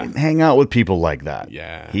flock, Yeah. didn't hang out with people like that.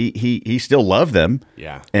 Yeah. He still loved them.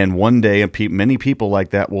 Yeah. And one day many people like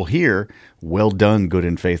that will hear, well done, good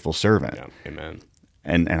and faithful servant. Yeah. Amen.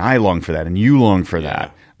 And I long for that, and you long for Yeah.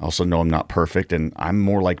 that. I also know I'm not perfect, and I'm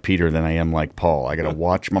more like Peter than I am like Paul. I got to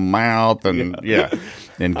watch my mouth and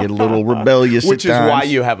and get a little rebellious. Which at is times. why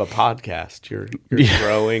you have a podcast. You're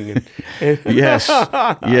growing.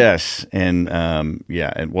 yes, and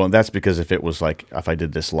well, that's because if I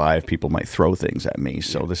did this live, people might throw things at me.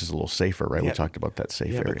 So this is a little safer, right? We talked about that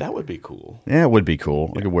safe area. But that would be cool. Yeah, it would be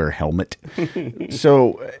cool. I could wear a helmet.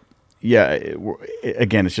 So.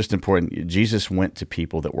 Again, it's just important. Jesus went to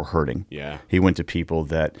people that were hurting. Yeah. He went to people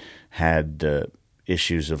that had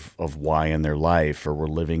issues of why in their life or were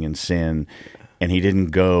living in sin. And he didn't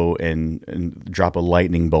go and drop a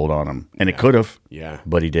lightning bolt on them. And it could have,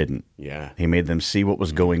 but he didn't. Yeah. He made them see what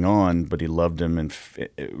was going on, but he loved them and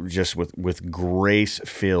just with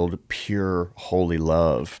grace-filled, pure, holy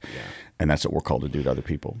love. Yeah. And that's what we're called to do to other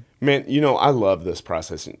people. Man, I love this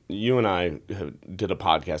process. You and I did a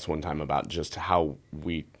podcast one time about just how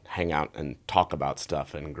we hang out and talk about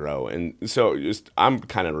stuff and grow. And so I'm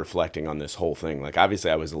kind of reflecting on this whole thing. Like,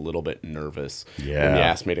 obviously, I was a little bit nervous when you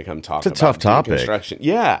asked me to come talk about it's a tough topic. deconstruction.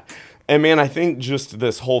 Yeah. And, man, I think just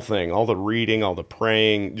this whole thing, all the reading, all the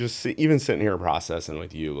praying, even sitting here processing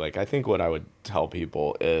with you, like, I think what I would tell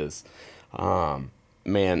people is,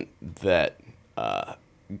 man, that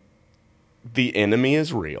the enemy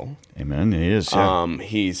is real. Amen. He is. Yeah.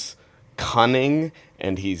 He's cunning,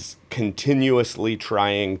 and he's continuously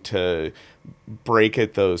trying to break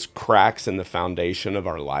at those cracks in the foundation of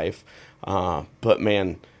our life. But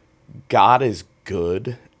man, God is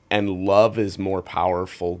good, and love is more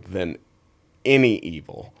powerful than any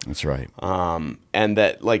evil. That's right. And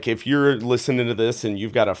that, like, if you're listening to this and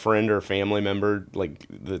you've got a friend or family member like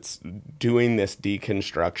that's doing this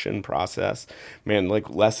deconstruction process, man,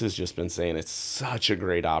 like Les has just been saying, it's such a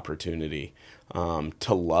great opportunity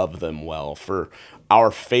to love them well. For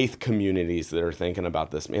our faith communities that are thinking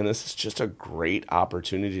about this, man, this is just a great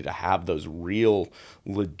opportunity to have those real,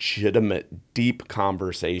 legitimate, deep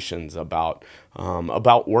conversations about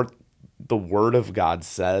the Word of God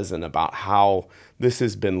says and about how this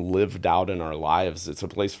has been lived out in our lives. It's a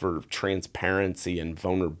place for transparency and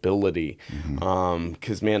vulnerability.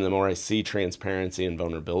 Because, man, the more I see transparency and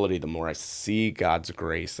vulnerability, the more I see God's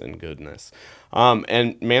grace and goodness.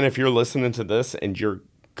 And, man, if you're listening to this and you're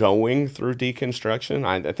going through deconstruction,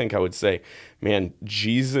 I think I would say, man,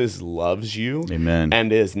 Jesus loves you. Amen.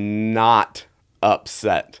 And is not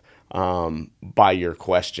upset by your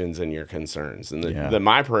questions and your concerns. And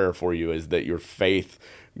my prayer for you is that your faith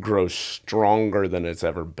grows stronger than it's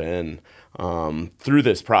ever been through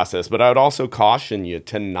this process. But I would also caution you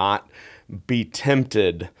to not be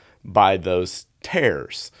tempted by those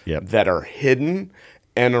tares that are hidden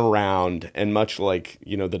and around, and much like,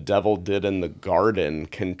 the devil did in the garden,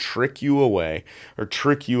 can trick you away or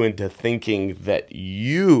trick you into thinking that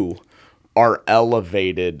you are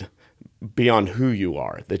elevated beyond who you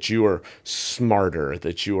are, that you are smarter,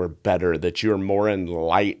 that you are better, that you are more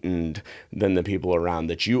enlightened than the people around,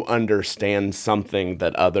 that you understand something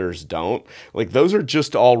that others don't. Like, those are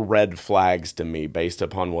just all red flags to me based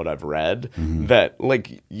upon what I've read, that,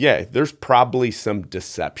 there's probably some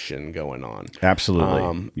deception going on.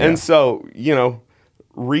 Absolutely. And so,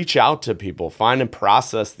 reach out to people, find and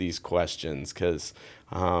process these questions, because,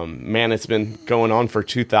 man, it's been going on for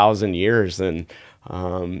 2,000 years, and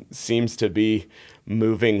seems to be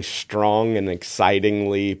moving strong and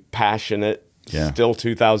excitingly passionate still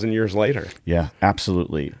 2,000 years later. Yeah,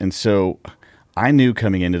 absolutely. And so I knew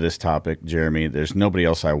coming into this topic, Jeremy, there's nobody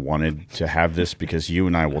else I wanted to have this, because you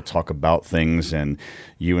and I will talk about things, and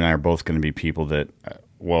you and I are both going to be people that,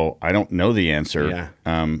 I don't know the answer,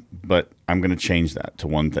 but I'm going to change that to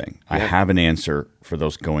one thing. I have an answer for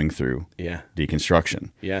those going through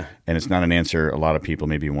deconstruction. Yeah. And it's not an answer a lot of people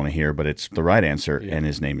maybe want to hear, but it's the right answer, and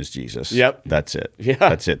his name is Jesus. Yep. That's it. Yeah.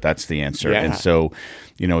 That's it. That's the answer. Yeah. And so,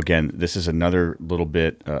 again, this is another little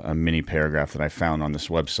bit, a mini paragraph that I found on this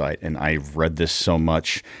website, and I've read this so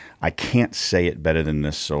much, I can't say it better than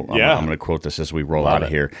this, so I'm going to quote this as we roll out of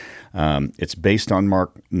here. It's based on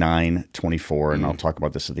Mark 9:24, and I'll talk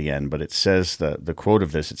about this at the end, but it says, the quote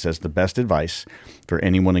of this, it says, "The best advice for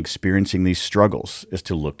anyone experiencing these struggles is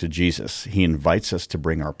to look to Jesus. He invites us to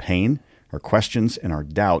bring our pain, our questions, and our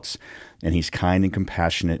doubts, and he's kind and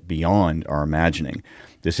compassionate beyond our imagining.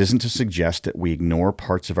 This isn't to suggest that we ignore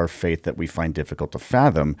parts of our faith that we find difficult to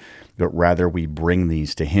fathom, but rather we bring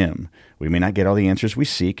these to him. We may not get all the answers we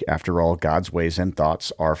seek. After all, God's ways and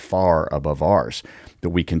thoughts are far above ours,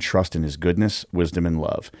 but we can trust in his goodness, wisdom, and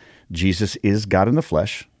love. Jesus is God in the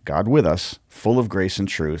flesh, God with us, full of grace and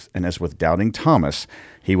truth, and as with doubting Thomas,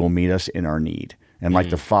 he will meet us in our need. And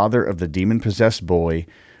like the father of the demon-possessed boy,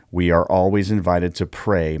 we are always invited to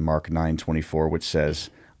pray, Mark 9:24, which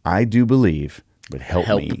says, I do believe, but help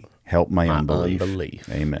me, help my unbelief.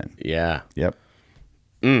 Amen. Yeah. Yep.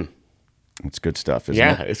 It's good stuff, isn't it?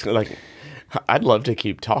 Yeah, it's like, I'd love to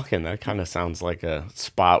keep talking. That kind of sounds like a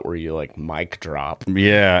spot where you mic drop.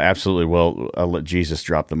 Yeah, absolutely. Well, I'll let Jesus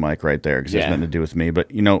drop the mic right there, because it has nothing to do with me.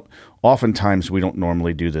 But, oftentimes we don't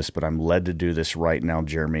normally do this, but I'm led to do this right now,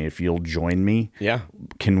 Jeremy. If you'll join me,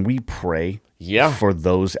 can we pray for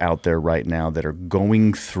those out there right now that are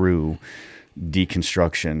going through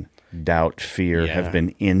deconstruction, doubt, fear, have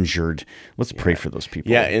been injured? Let's pray for those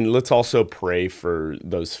people. Yeah, and let's also pray for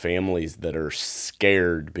those families that are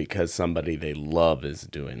scared because somebody they love is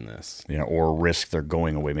doing this. Yeah, or risk they're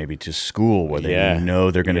going away maybe to school where they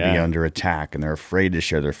know they're going to be under attack, and they're afraid to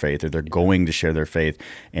share their faith, or they're going to share their faith,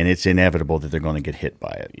 and it's inevitable that they're going to get hit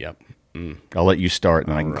by it. Yep. I'll let you start,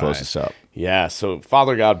 and then I can close this up. Yeah, so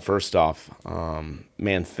Father God, first off,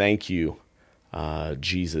 man, thank you,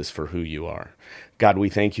 Jesus, for who you are. God, we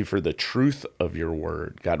thank you for the truth of your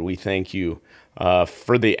word. God, we thank you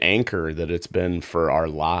for the anchor that it's been for our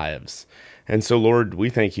lives. And so, Lord, we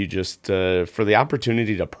thank you just for the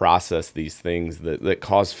opportunity to process these things that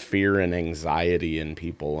cause fear and anxiety in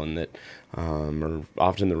people, and that are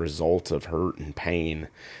often the result of hurt and pain.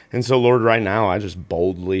 And so, Lord, right now, I just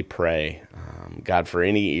boldly pray, God, for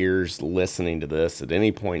any ears listening to this at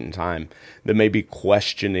any point in time that may be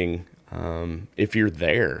questioning if you're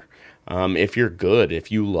there. If you're good,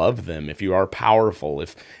 if you love them, if you are powerful,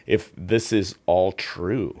 if this is all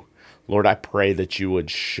true. Lord, I pray that you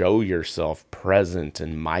would show yourself present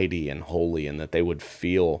and mighty and holy, and that they would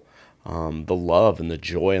feel the love and the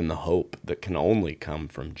joy and the hope that can only come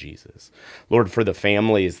from Jesus. Lord, for the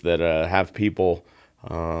families that have people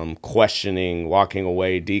questioning, walking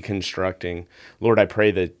away, deconstructing, Lord, I pray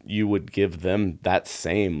that you would give them that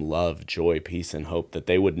same love, joy, peace, and hope, that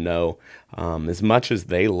they would know as much as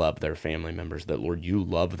they love their family members, that, Lord, you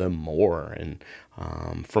love them more and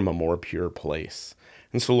from a more pure place.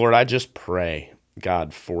 And so, Lord, I just pray,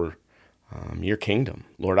 God, for your kingdom.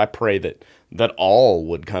 Lord, I pray that all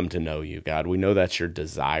would come to know you, God. We know that's your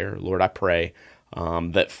desire. Lord, I pray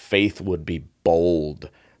that faith would be bold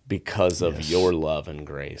because of your love and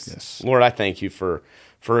grace. Yes. Lord, I thank you for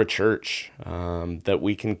a church that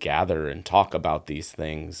we can gather and talk about these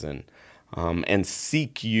things and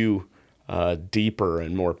seek you deeper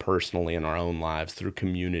and more personally in our own lives through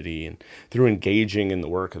community and through engaging in the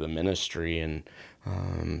work of the ministry and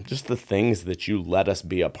just the things that you let us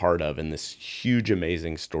be a part of in this huge,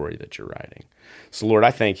 amazing story that you're writing. So, Lord,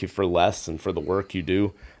 I thank you for Les and for the work you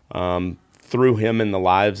do through him in the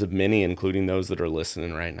lives of many, including those that are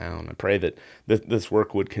listening right now. And I pray that this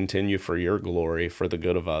work would continue for your glory, for the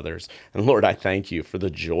good of others. And, Lord, I thank you for the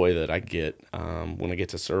joy that I get when I get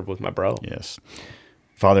to serve with my bro. Yes.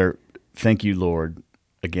 Father, thank you, Lord,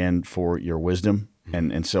 again for your wisdom.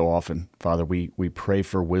 And so often, Father, we pray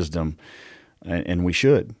for wisdom. And we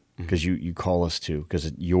should, because you call us to,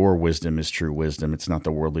 because your wisdom is true wisdom. It's not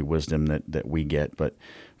the worldly wisdom that we get. But,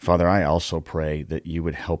 Father, I also pray that you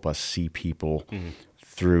would help us see people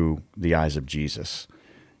through the eyes of Jesus.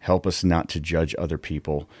 Help us not to judge other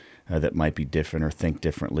people that might be different or think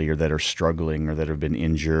differently or that are struggling or that have been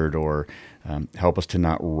injured, or help us to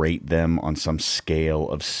not rate them on some scale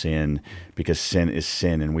of sin, because sin is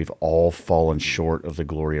sin and we've all fallen short of the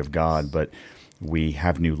glory of God. But we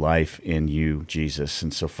have new life in you, Jesus.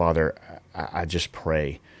 And so, Father, I just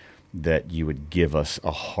pray that you would give us a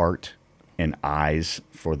heart and eyes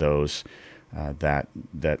for those that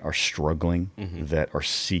are struggling, that are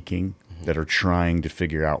seeking, that are trying to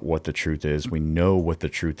figure out what the truth is. We know what the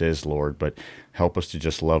truth is, Lord, but help us to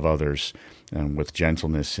just love others with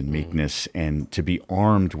gentleness and meekness, and to be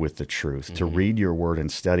armed with the truth, to read your word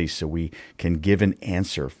and study so we can give an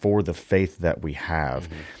answer for the faith that we have.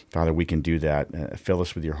 Father, we can do that. Fill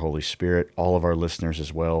us with your Holy Spirit, all of our listeners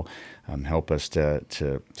as well. Help us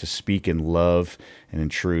to speak in love and in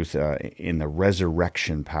truth in the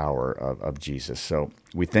resurrection power of Jesus. So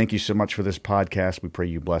we thank you so much for this podcast. We pray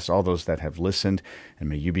you bless all those that have listened, and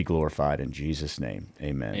may you be glorified in Jesus' name.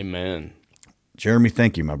 Amen. Amen. Jeremy,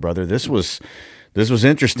 thank you, my brother. This was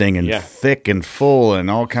interesting and thick and full and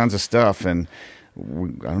all kinds of stuff. And I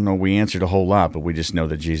don't know, we answered a whole lot, but we just know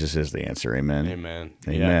that Jesus is the answer. Amen. Amen.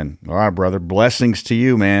 Amen. Yeah. All right, brother. Blessings to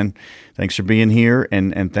you, man. Thanks for being here,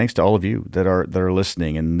 and thanks to all of you that are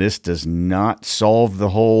listening. And this does not solve the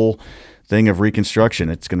whole thing of Reconstruction.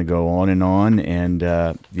 It's going to go on, and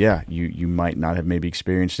you might not have maybe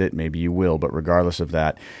experienced it, maybe you will, but regardless of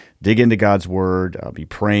that, dig into God's word. Be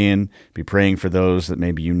praying for those that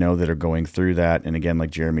maybe you know that are going through that. And again,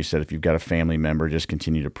 like Jeremy said, if you've got a family member, just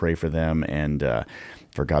continue to pray for them and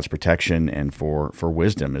for God's protection and for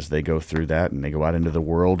wisdom as they go through that and they go out into the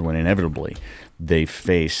world when inevitably they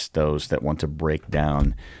face those that want to break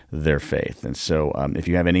down their faith. And so if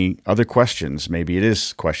you have any other questions, maybe it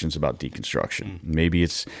is questions about deconstruction. Maybe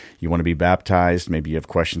it's you want to be baptized. Maybe you have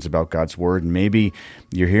questions about God's word. Maybe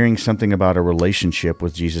you're hearing something about a relationship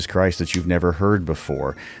with Jesus Christ that you've never heard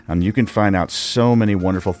before. You can find out so many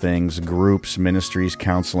wonderful things, groups, ministries,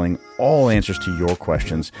 counseling, all answers to your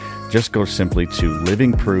questions. Just go simply to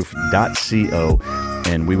livingproof.co,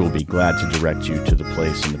 and we will be glad to direct you to the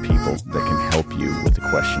place and the people that can help you with the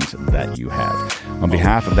questions that you have. On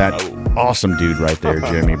behalf of that awesome dude right there,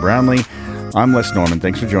 Jeremy Brownlee, I'm Les Norman.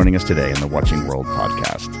 Thanks for joining us today in the Watching World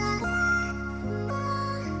podcast.